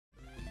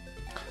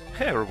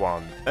Hey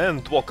everyone,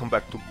 and welcome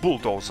back to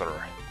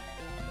Bulldozer.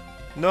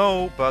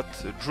 No, but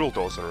Drill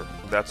Dozer,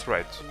 that's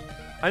right.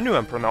 I knew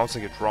I'm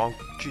pronouncing it wrong,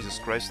 Jesus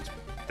Christ,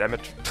 damn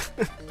it.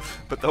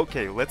 But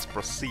okay, let's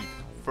proceed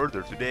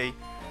further today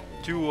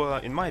to,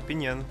 in my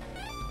opinion,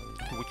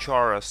 which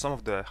are some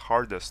of the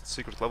hardest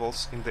secret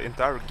levels in the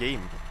entire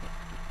game.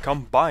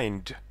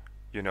 Combined,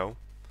 you know.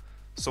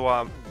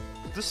 So,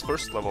 this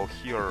first level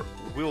here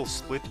will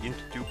split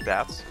into two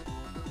paths.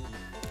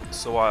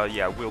 So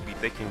yeah, we'll be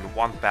taking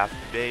one path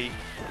today,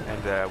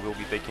 and we'll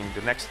be taking the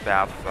next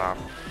path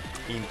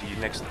in the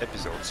next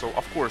episode. So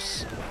of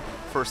course,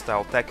 first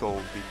I'll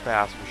tackle the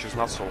path which is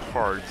not so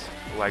hard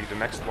like the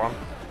next one,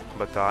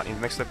 but in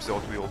the next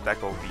episode we'll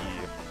tackle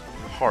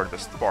the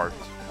hardest part,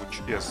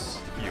 which is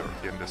here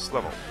in this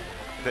level.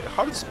 The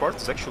hardest part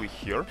is actually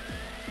here,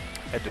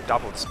 at the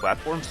top of this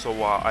platform,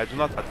 so I do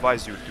not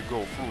advise you to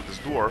go through this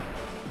door,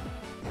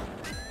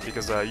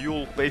 because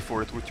you'll pay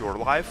for it with your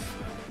life.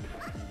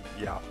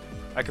 Yeah,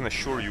 I can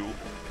assure you.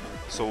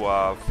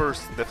 So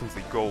first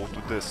definitely go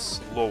to this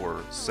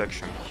lower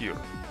section here.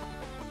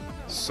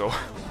 So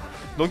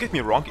don't get me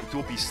wrong, it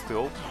will be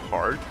still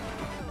hard,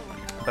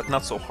 but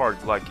not so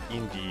hard like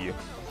in the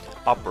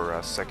upper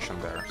section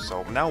there.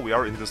 So now we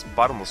are in this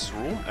bottomless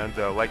room, and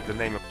like the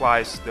name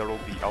implies, there will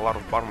be a lot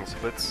of bottomless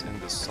pits in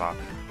this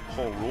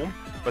whole room.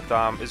 But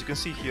as you can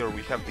see here,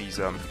 we have these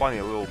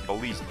funny little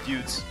police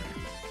dudes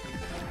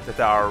that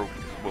are,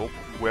 well,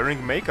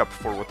 wearing makeup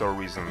for whatever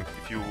reason.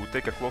 If you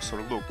take a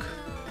closer look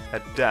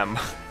at them,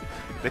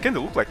 they kinda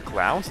look like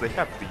clowns. They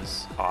have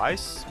these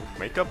eyes with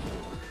makeup.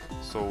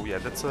 So yeah,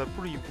 that's a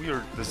pretty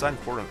weird design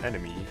for an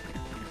enemy.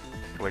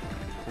 Like,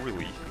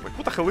 really? Like,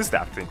 what the hell is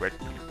that thing? Like,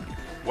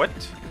 what?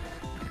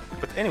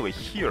 But anyway,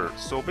 here,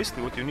 so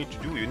basically what you need to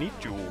do, you need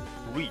to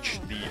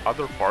reach the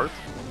other part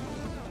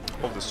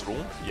of this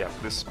room, yeah,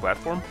 this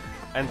platform.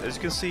 And as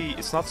you can see,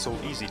 it's not so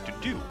easy to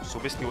do. So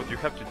basically what you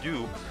have to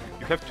do,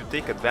 you have to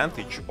take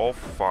advantage of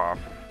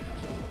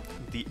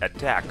the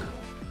attack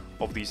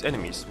of these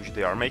enemies which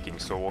they are making.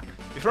 So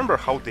if you remember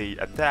how they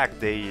attack,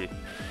 they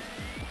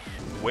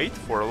wait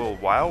for a little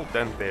while,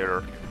 then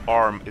their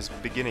arm is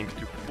beginning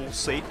to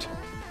pulsate,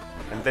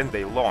 and then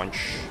they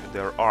launch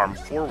their arm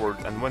forward,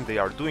 and when they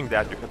are doing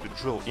that, you have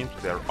to drill into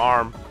their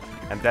arm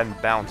and then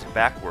bounce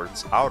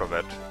backwards out of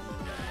it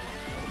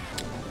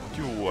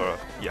to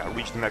yeah,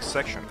 reach the next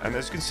section. And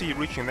as you can see,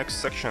 reaching next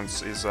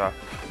sections is a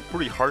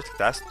pretty hard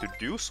task to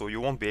do, so you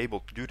won't be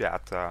able to do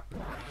that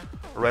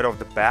right off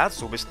the bat.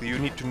 So basically you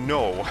need to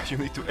know, you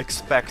need to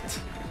expect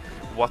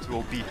what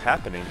will be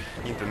happening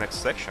in the next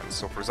section.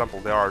 So for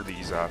example, there are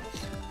these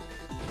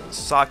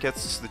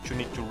sockets that you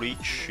need to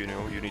reach, you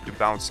know, you need to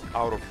bounce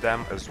out of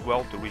them as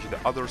well to reach the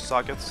other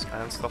sockets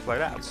and stuff like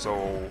that.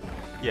 So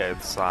yeah,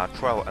 it's a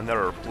trial and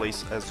error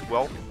place as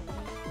well.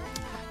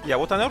 Yeah,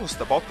 what I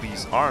noticed about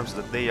these arms,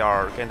 that they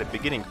are kind of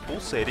beginning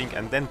pulsating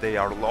and then they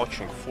are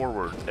launching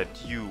forward at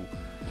you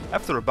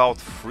after about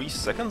 3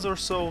 seconds or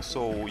so.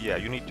 So yeah,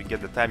 you need to get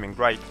the timing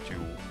right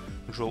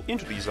to drill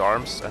into these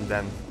arms and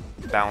then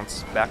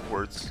bounce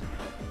backwards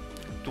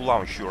to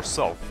launch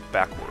yourself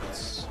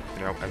backwards,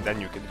 you know, and then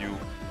you can do,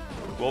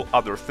 well,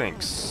 other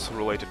things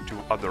related to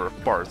other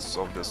parts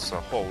of this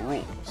whole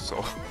room. So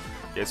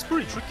yeah, it's a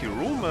pretty tricky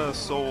room,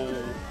 so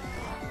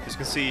as you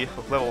can see,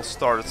 the level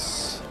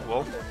starts,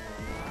 well,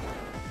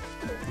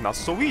 not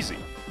so easy.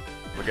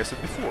 Like I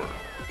said before,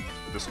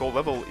 this whole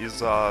level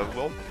is,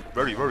 well,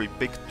 very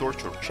big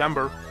torture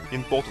chamber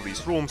in both of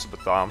these rooms,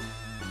 but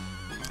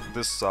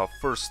this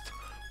first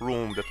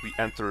room that we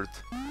entered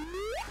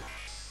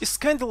is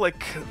kinda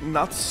like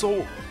not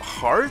so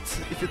hard,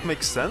 if it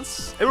makes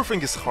sense.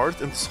 Everything is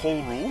hard in this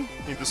whole room,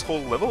 in this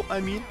whole level, I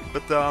mean,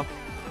 but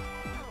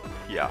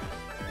yeah.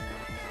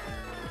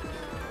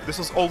 This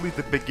is only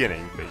the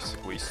beginning,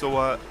 basically.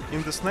 So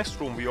in this next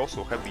room we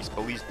also have these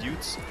police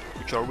dudes,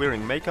 which are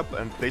wearing makeup,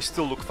 and they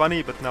still look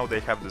funny, but now they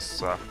have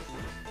this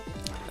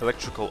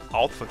electrical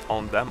outfit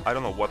on them. I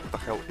don't know what the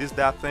hell is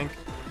that thing.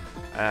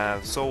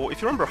 So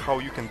if you remember how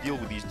you can deal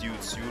with these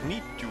dudes, you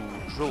need to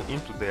drill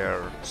into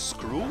their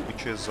screw,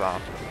 which is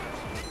on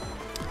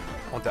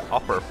the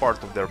upper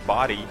part of their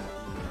body.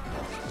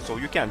 So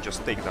you can't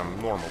just take them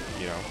normally,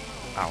 you know,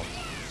 out.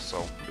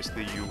 So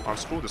basically you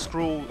unscrew the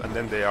screw, and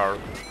then they are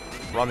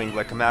running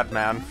like a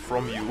madman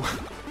from you,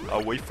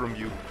 away from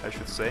you, I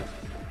should say.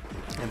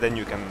 And then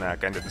you can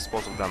kind of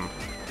dispose of them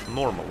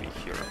normally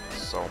here.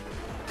 So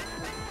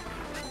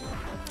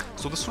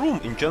this room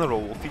in general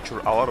will feature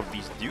a lot of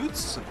these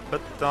dudes,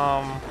 but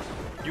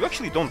you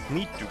actually don't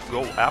need to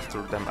go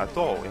after them at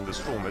all in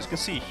this room. As you can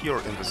see here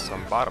in this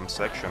bottom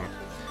section,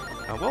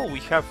 well, we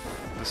have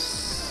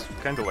this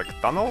kind of like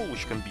tunnel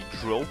which can be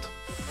drilled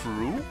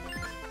through.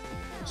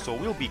 So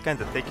we'll be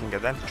kind of taking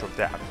advantage of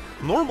that.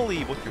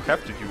 Normally what you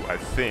have to do, I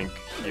think,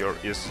 here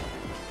is,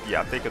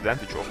 yeah, take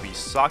advantage of these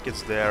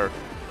sockets there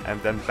and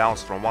then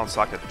bounce from one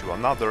socket to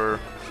another,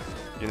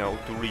 you know,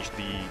 to reach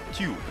the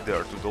tube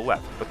there to the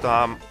left. But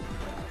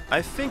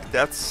I think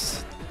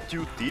that's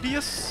too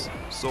tedious,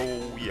 so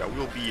yeah,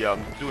 we'll be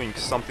doing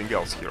something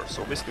else here.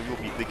 So basically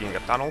we'll be digging a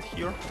tunnel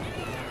here,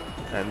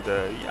 And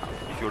yeah,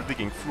 if you're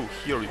digging through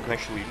here, you can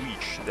actually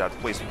reach that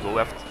place to the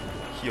left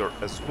here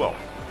as well,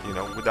 you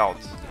know, without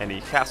any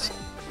hassle.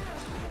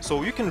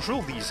 So you can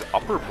drill these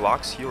upper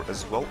blocks here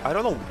as well. I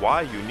don't know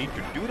why you need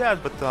to do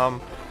that, but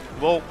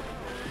well,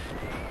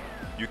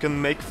 you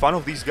can make fun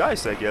of these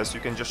guys, I guess. You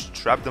can just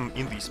trap them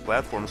in these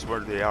platforms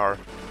where they are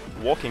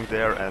walking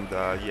there, and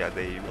yeah,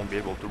 they won't be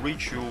able to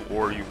reach you,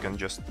 or you can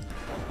just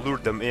lure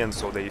them in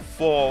so they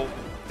fall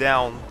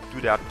down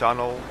to that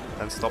tunnel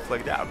and stuff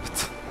like that.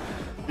 But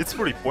it's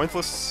pretty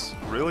pointless,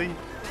 really,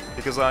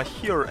 because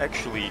here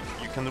actually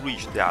you can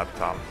reach that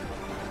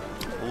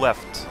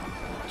left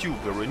tube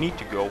where we need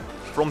to go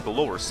from the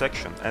lower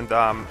section, and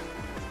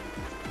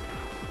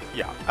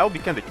yeah, I'll be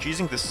kinda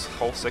cheesing this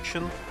whole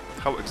section.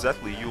 How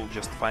exactly, you'll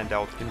just find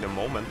out in a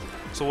moment.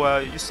 So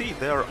you see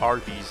there are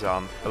these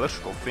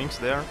electrical things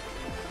there,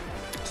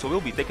 so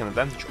we'll be taking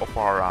advantage of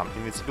our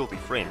invincibility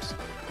frames.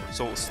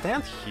 So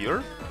stand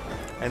here,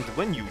 and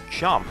when you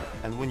jump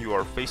and when you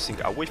are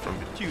facing away from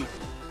the tube,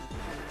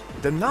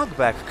 the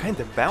knockback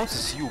kinda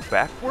bounces you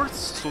backwards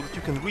so that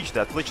you can reach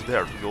that ledge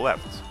there to the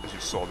left, as you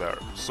saw there.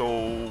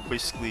 So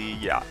basically,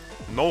 yeah,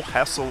 no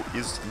hassle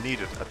is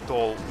needed at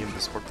all in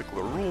this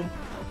particular room,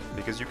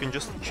 because you can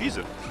just cheese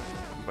it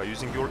by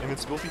using your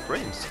invincibility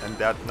frames and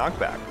that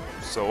knockback.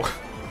 So,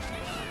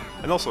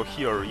 and also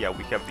here, yeah,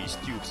 we have these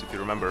tubes, if you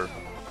remember,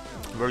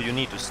 where you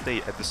need to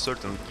stay at a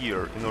certain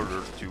gear in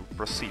order to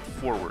proceed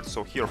forward.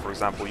 So here, for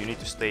example, you need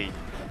to stay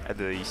at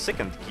the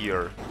second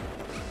gear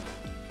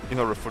in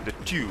order for the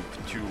tube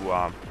to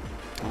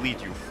lead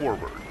you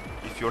forward.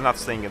 If you're not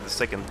staying in the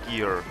second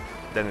gear,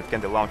 then it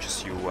kinda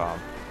launches you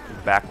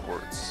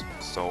backwards.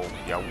 So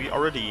yeah, we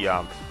already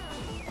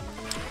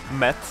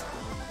met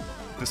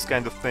this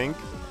kind of thing,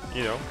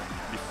 you know,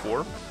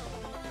 before.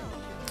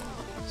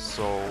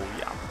 So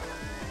yeah.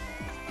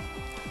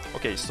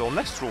 Okay, so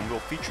next room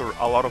will feature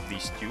a lot of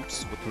these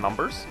tubes with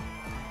numbers.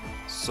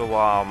 So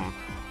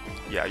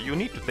yeah, you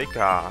need to take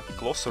a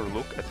closer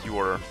look at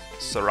your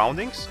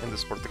surroundings in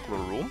this particular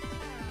room,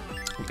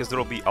 because there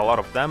will be a lot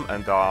of them,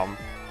 and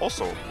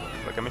also,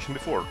 like I mentioned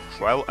before,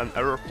 trial and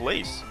error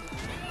plays.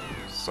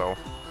 So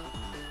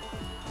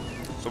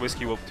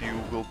basically what you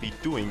will be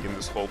doing in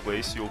this whole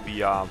place, you'll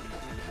be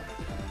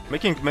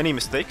making many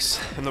mistakes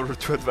in order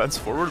to advance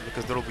forward,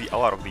 because there will be a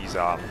lot of these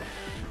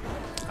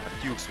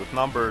tubes with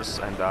numbers,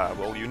 and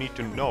well, you need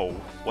to know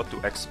what to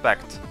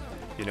expect,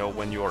 you know,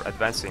 when you're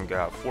advancing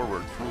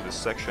forward through this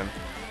section,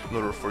 in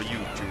order for you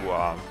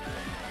to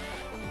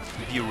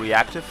be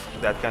reactive to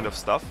that kind of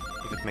stuff,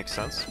 if it makes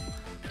sense.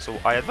 So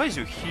I advise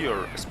you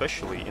here,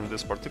 especially in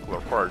this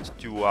particular part,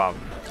 to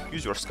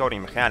use your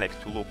scouting mechanic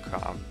to look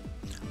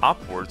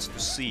upwards to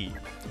see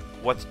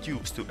what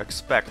tubes to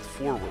expect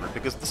forward,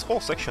 because this whole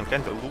section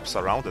kind of loops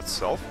around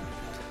itself.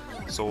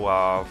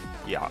 So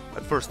yeah,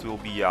 at first we'll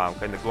be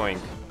kind of going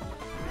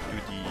to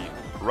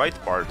the right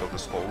part of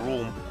this whole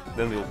room,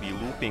 then we'll be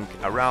looping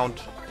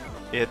around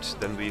it,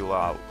 then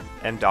we'll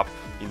end up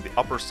in the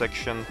upper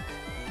section,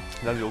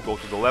 then we'll go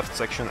to the left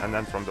section, and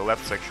then from the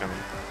left section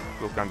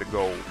we'll kind of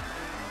go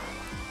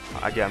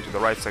again to the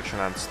right section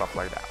and stuff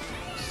like that.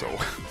 So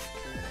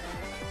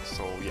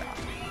so yeah.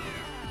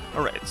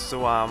 Alright,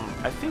 so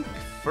I think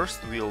first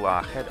we'll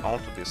head on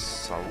to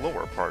this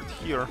lower part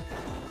here.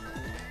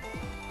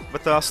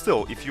 But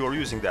still, if you're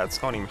using that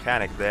scouting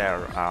mechanic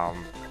there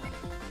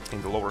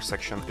in the lower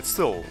section, it's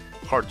still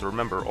hard to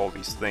remember all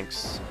these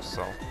things.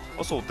 So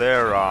also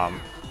there,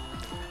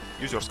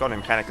 use your scouting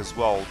mechanic as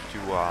well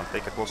to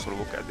take a closer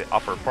look at the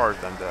upper part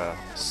and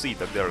see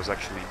that there is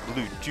actually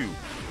blue too.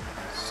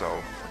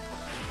 So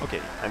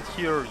okay, and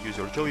here use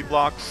your jelly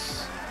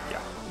blocks,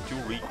 yeah, to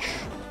reach,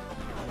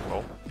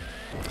 well,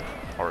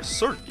 our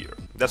third gear.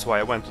 That's why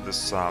I went to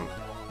this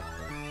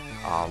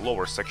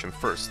lower section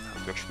first,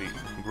 to actually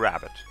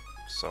grab it,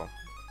 so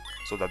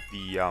that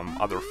the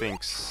other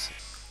things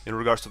in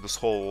regards to this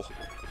whole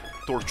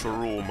torture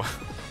room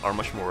are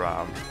much more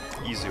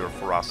easier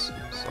for us.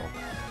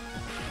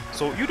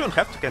 So you don't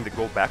have to kind of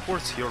go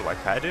backwards here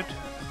like I did.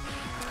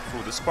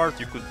 Through this part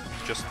you could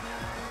just,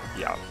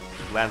 yeah,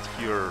 land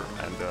here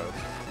and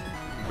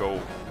go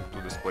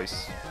to this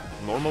place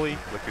normally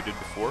like you did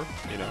before,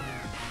 you know.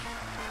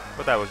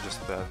 But I was just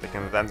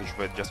taking advantage of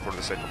it just for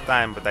the sake of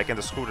time, but I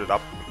kinda screwed it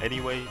up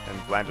anyway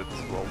and landed,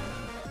 well,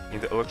 in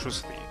the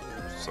electricity.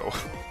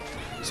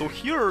 So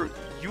here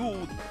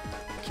you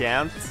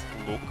can't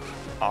look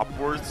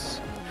upwards,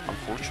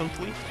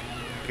 unfortunately,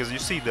 because you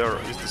see there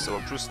is this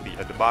electricity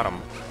at the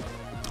bottom.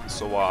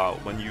 So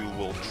when you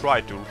will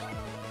try to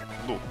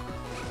look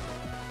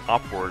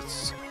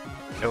upwards,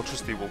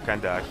 electricity will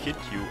kinda hit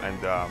you,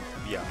 and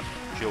yeah,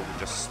 Jill will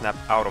just snap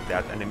out of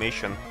that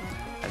animation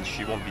and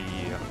she won't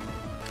be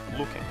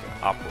looking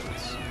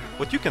upwards.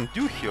 What you can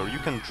do here, you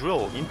can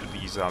drill into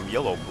these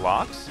yellow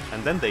blocks,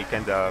 and then they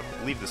kinda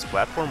leave this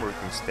platform where you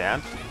can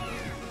stand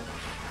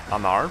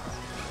unarmed.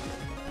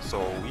 So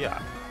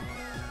yeah.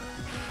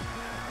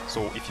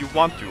 So if you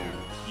want to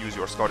use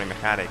your scouting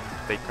mechanic,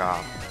 take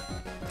a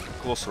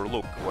closer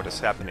look what is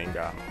happening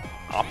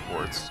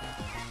upwards,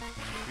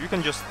 you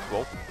can just,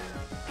 well,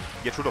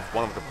 get rid of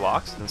one of the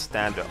blocks, then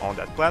stand on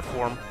that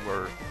platform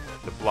where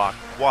the block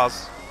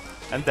was,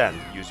 and then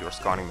use your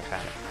scanning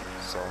mechanic.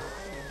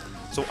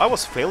 So I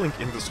was failing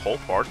in this whole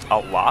part a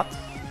lot.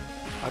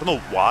 I don't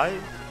know why,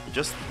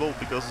 just, well,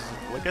 because,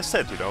 like I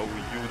said, you know,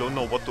 you don't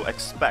know what to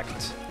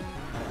expect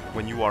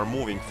when you are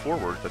moving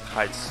forward at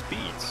high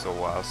speed,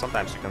 so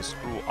sometimes you can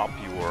screw up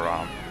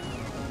your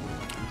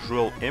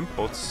drill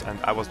inputs, and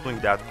I was doing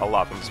that a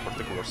lot in this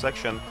particular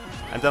section.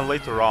 And then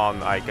later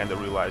on I kinda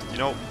realized, you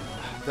know,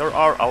 there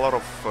are a lot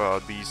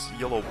of these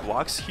yellow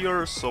blocks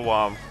here, so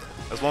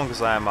as long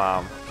as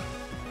I'm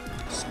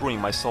screwing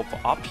myself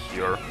up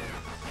here,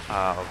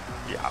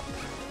 yeah,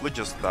 let's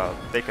just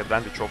take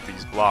advantage of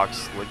these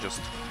blocks, let's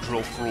just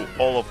drill through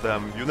all of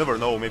them. You never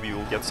know, maybe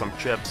you'll get some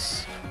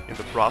chips in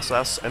the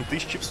process, and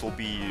these chips will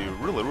be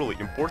really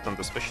important,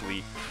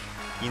 especially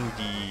in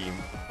the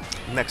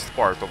next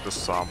part of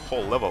this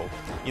whole level,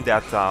 in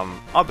that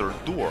other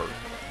door,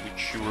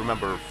 which you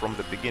remember from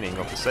the beginning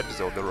of this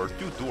episode. There are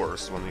two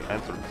doors when we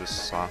entered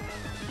this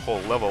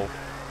whole level.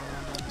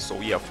 So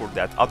yeah, for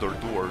that other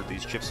door,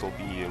 these chips will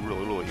be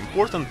really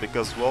important,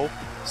 because, well,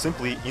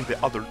 simply in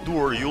the other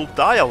door you'll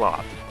die a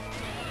lot,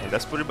 and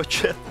that's pretty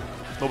much it.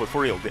 No, but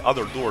for real, the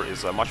other door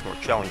is a much more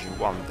challenging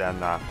one than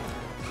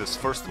this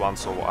first one,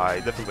 so I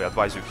definitely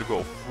advise you to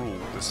go through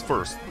this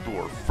first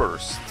door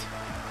first,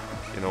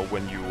 you know,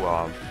 when you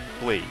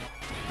play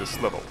this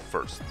level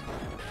first,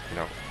 you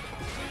know.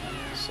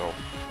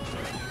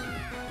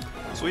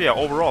 So yeah,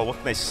 overall, what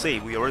can I say?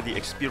 We already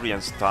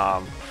experienced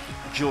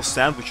Jill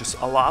sandwiches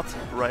a lot,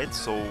 right?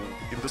 So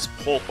in this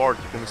whole part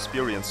you can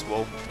experience,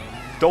 well,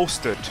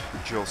 toasted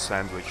Jill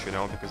sandwich, you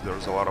know, because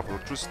there's a lot of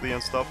electricity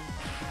and stuff.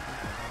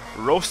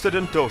 Roasted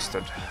and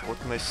toasted, what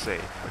can I say?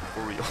 Like,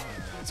 for real.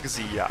 As you can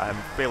see, yeah, I'm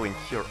failing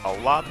here a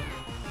lot.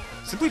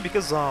 Simply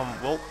because,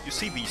 well, you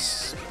see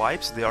these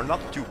pipes, they are not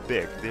too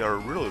big, they are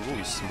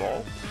really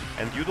small,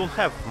 and you don't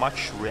have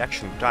much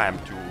reaction time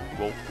to,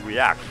 well,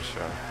 react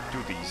to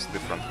these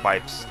different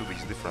pipes, to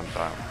these different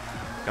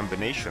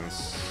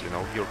combinations, you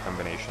know, gear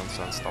combinations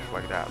and stuff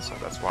like that. So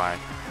that's why,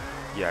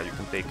 yeah, you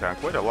can take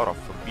quite a lot of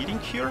beating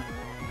here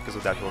because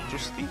of that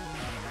electricity.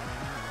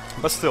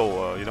 But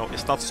still, you know,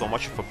 it's not so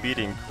much of a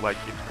beating like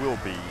it will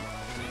be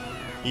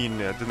in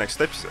the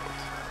next episode,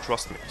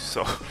 trust me.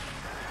 So,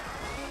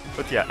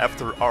 but yeah,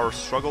 after our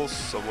struggles,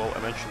 well,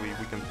 eventually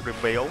we can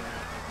prevail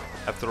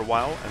after a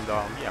while, and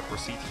yeah,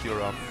 proceed here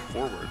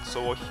forward.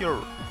 So here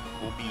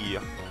will be,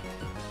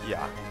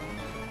 yeah,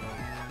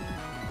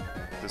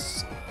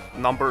 this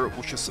number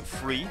which is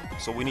free,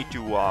 so we need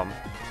to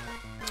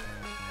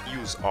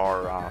use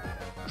our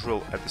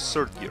drill at the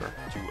third gear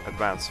to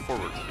advance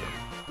forward here.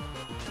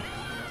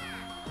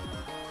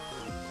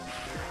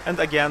 And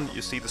again,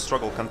 you see the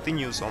struggle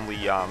continues, only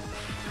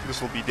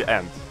this will be the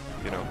end,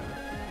 you know.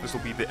 This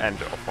will be the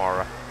end of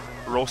our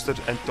roasted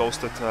and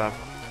toasted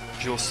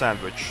Jill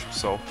sandwich.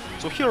 So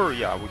here,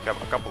 yeah, we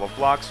have a couple of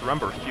blocks.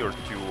 Remember here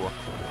to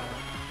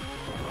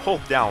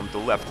hold down the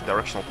left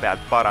directional pad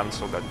button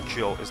so that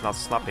Jill is not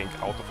snapping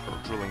out of her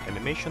drilling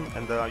animation,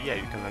 and yeah,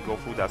 you can go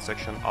through that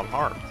section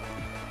unharmed.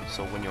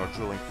 So when you're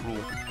drilling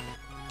through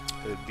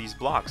these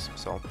blocks.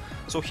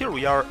 So here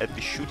we are at the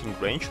shooting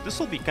range. This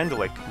will be kind of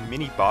like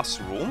mini boss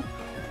room,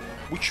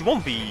 which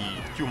won't be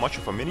too much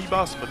of a mini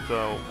boss, but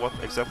what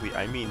exactly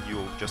I mean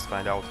you'll just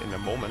find out in a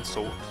moment.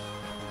 So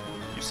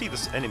you see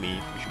this enemy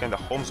which kind of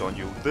homes on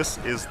you. This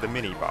is the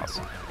mini boss.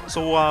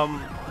 So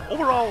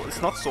overall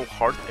it's not so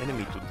hard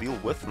enemy to deal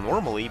with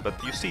normally,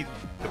 but you see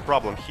the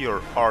problem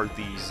here are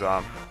these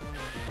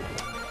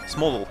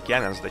small little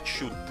cannons that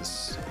shoot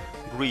this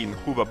green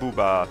hooba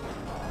booba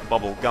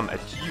bubble gum at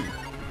you.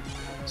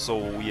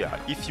 So yeah,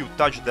 if you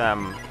touch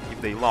them,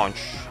 if they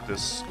launch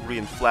this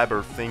green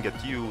flabber thing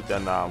at you,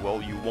 then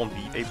well, you won't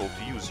be able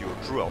to use your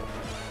drill.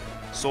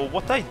 So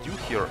what I do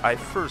here, I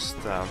first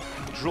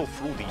drill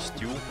through these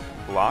two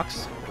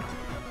blocks,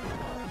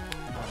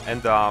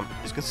 and as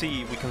you can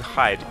see, we can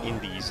hide in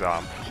these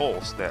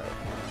holes there.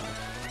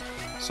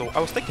 So I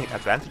was taking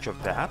advantage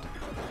of that,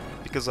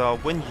 because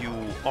when you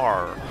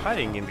are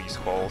hiding in these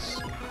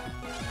holes,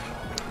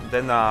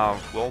 then,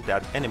 well,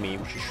 that enemy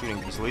which is shooting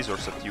these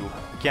lasers at you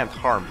can't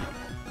harm you.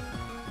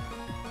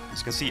 As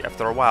you can see,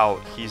 after a while,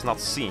 he's not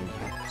seeing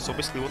you. So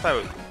basically what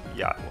I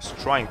was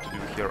trying to do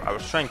here, I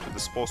was trying to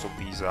dispose of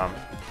these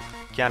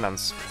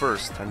cannons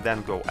first and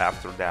then go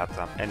after that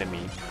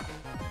enemy,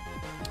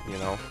 you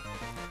know.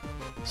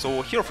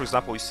 So here, for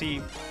example, you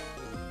see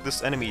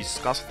this enemy is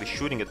constantly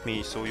shooting at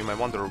me, so you might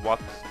wonder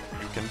what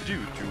you can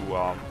do to,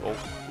 well,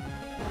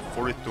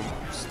 for it to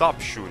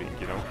stop shooting,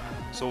 you know.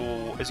 So,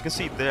 as you can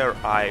see there,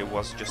 I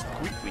was just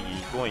quickly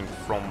going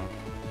from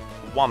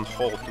one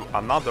hole to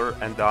another,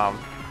 and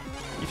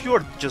if you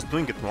are just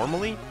doing it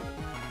normally,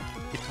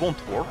 it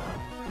won't work.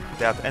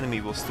 That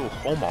enemy will still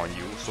home on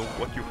you, so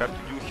what you have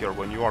to do here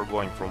when you are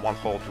going from one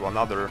hole to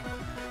another,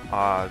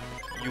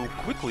 you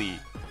quickly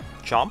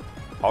jump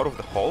out of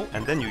the hole,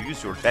 and then you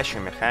use your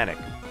dashing mechanic,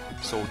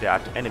 so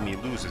that enemy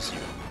loses you,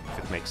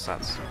 if it makes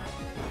sense.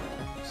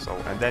 So,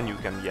 and then you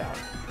can, yeah,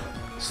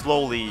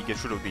 slowly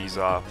get rid of these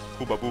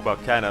Hooba Booba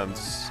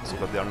cannons so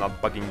that they are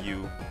not bugging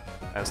you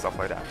and stuff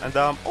like that.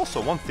 And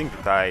also one thing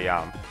that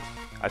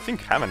I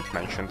think haven't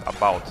mentioned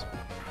about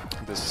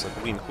this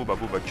green Hooba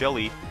Booba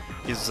jelly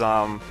is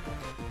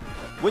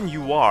when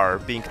you are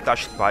being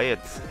touched by it,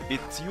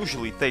 it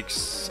usually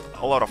takes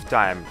a lot of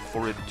time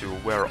for it to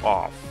wear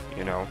off,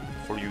 you know,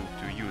 for you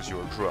to use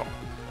your drill.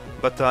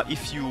 But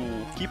if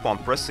you keep on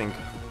pressing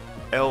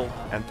L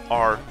and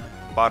R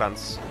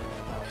buttons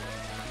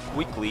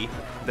quickly,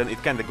 then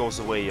it kinda goes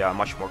away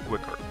much more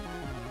quicker.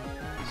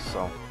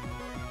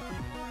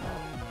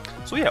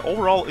 So yeah,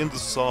 overall in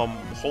this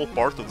whole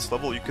part of this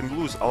level you can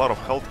lose a lot of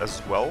health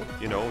as well,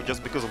 you know,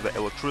 just because of the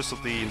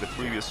electricity in the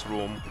previous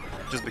room,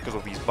 just because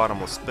of these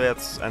bottomless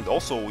pits, and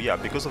also, yeah,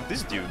 because of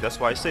this dude. That's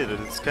why I say that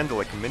it's kinda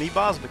like a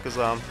mini-boss, because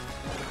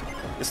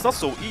it's not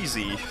so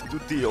easy to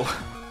deal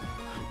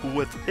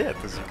with it,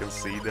 as you can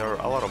see. There are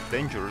a lot of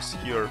dangers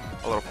here,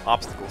 a lot of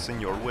obstacles in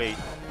your way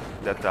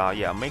that,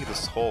 yeah, make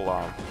this whole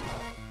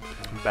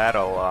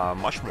battle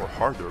much more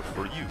harder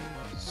for you,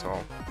 so...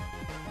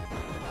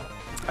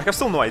 I have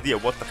still no idea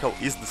what the hell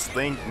is this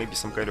thing, maybe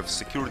some kind of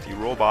security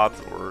robot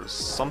or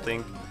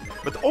something.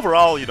 But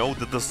overall, you know,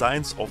 the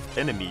designs of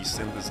enemies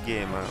in this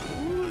game,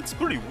 it's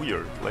pretty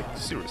weird, like,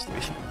 seriously.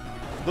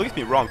 Don't get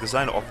me wrong,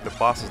 design of the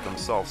bosses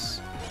themselves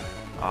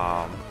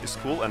is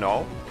cool and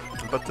all,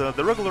 but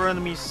the regular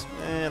enemies,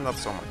 not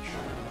so much.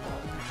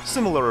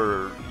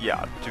 Similar,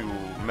 yeah, to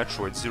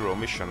Metroid Zero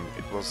Mission,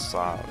 it was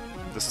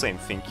the same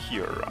thing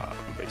here,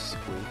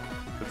 basically.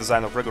 The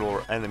design of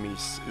regular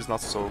enemies is not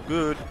so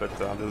good, but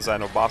the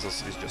design of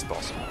bosses is just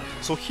awesome.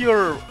 So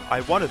here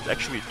I wanted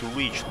actually to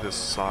reach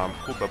this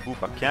Hooba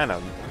Booba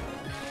cannon,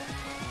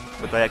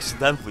 but I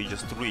accidentally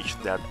just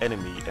reached that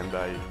enemy and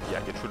I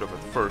get rid of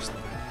it first.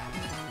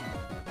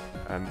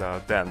 And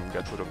then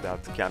get rid of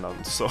that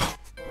cannon, so...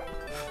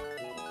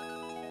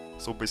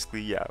 So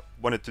basically, yeah,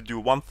 wanted to do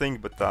one thing,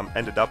 but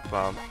ended up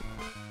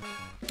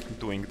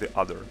doing the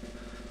other.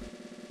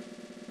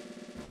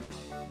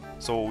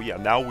 So yeah,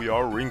 now we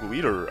are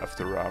ringleader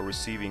after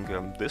receiving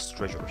this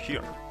treasure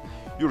here.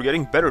 You're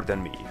getting better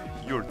than me.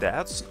 Your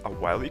dad's a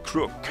wily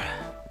crook.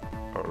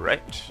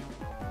 Alright.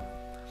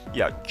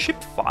 Yeah, Chip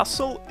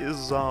Fossil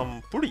is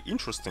pretty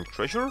interesting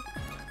treasure.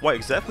 Why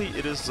exactly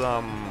it is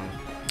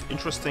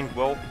interesting?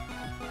 Well,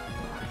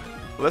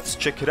 let's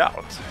check it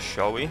out,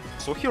 shall we?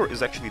 So here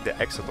is actually the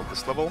exit of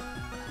this level.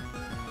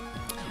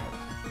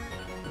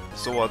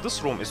 So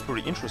this room is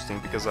pretty interesting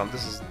because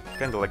this is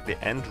kind of like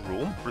the end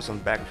room, prison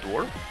back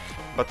door.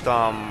 But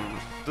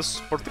this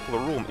particular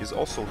room is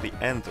also the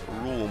end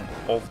room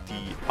of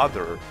the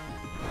other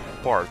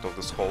part of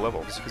this whole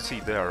level. As you can see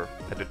there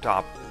at the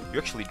top, you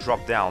actually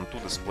drop down to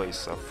this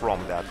place from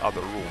that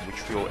other room,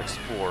 which we'll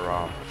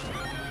explore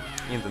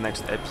in the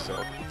next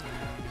episode.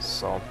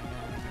 So,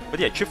 but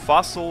yeah, Chip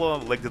Fossil,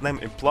 like the name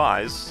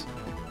implies,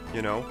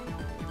 you know,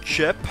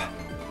 Chip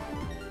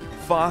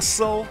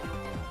Fossil.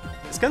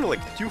 It's kind of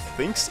like two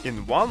things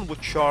in one,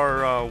 which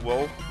are,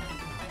 well,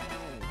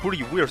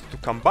 pretty weird to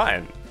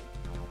combine,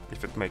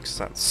 if it makes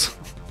sense.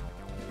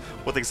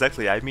 What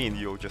exactly I mean,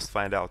 you'll just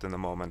find out in a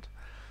moment.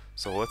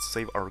 So let's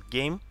save our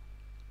game.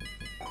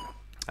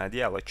 And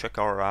yeah, let's check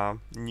our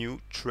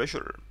new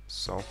treasure.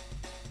 So,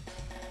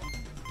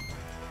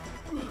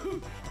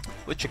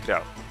 let's check it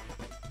out.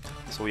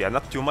 So yeah,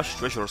 not too much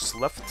treasures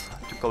left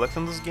to collect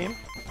in this game.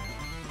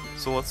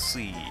 So let's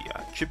see,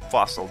 Chip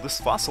Fossil.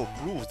 This fossil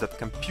proves that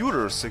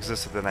computers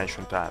existed in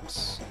ancient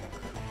times.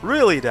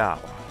 Really now?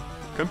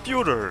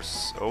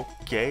 Computers,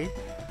 okay.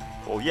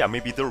 Well yeah,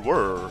 maybe there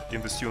were,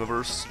 in this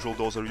universe, Drill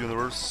Dozer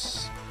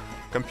universe,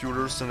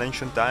 computers in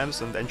ancient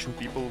times and ancient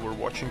people were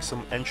watching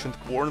some ancient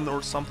porn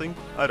or something?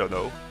 I don't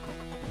know.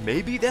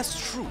 Maybe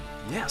that's true,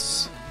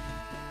 yes.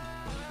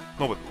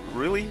 No, but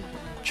really?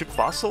 Chip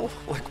Fossil?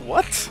 Like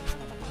what?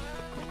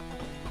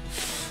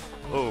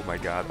 Oh my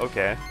god,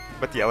 okay.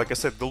 But yeah, like I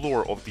said, the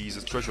lore of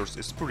these treasures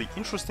is pretty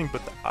interesting,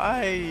 but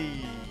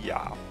I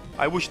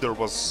wish there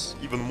was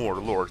even more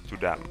lore to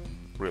them,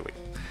 really.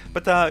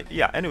 But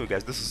yeah, anyway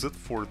guys, this is it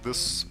for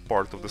this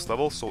part of this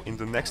level, so in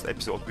the next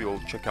episode we'll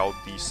check out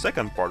the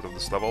second part of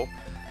this level.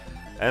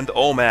 And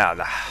oh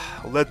man,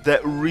 let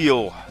that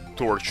real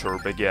torture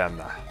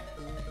begin.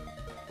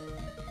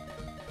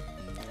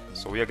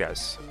 So yeah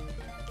guys,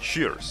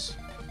 cheers!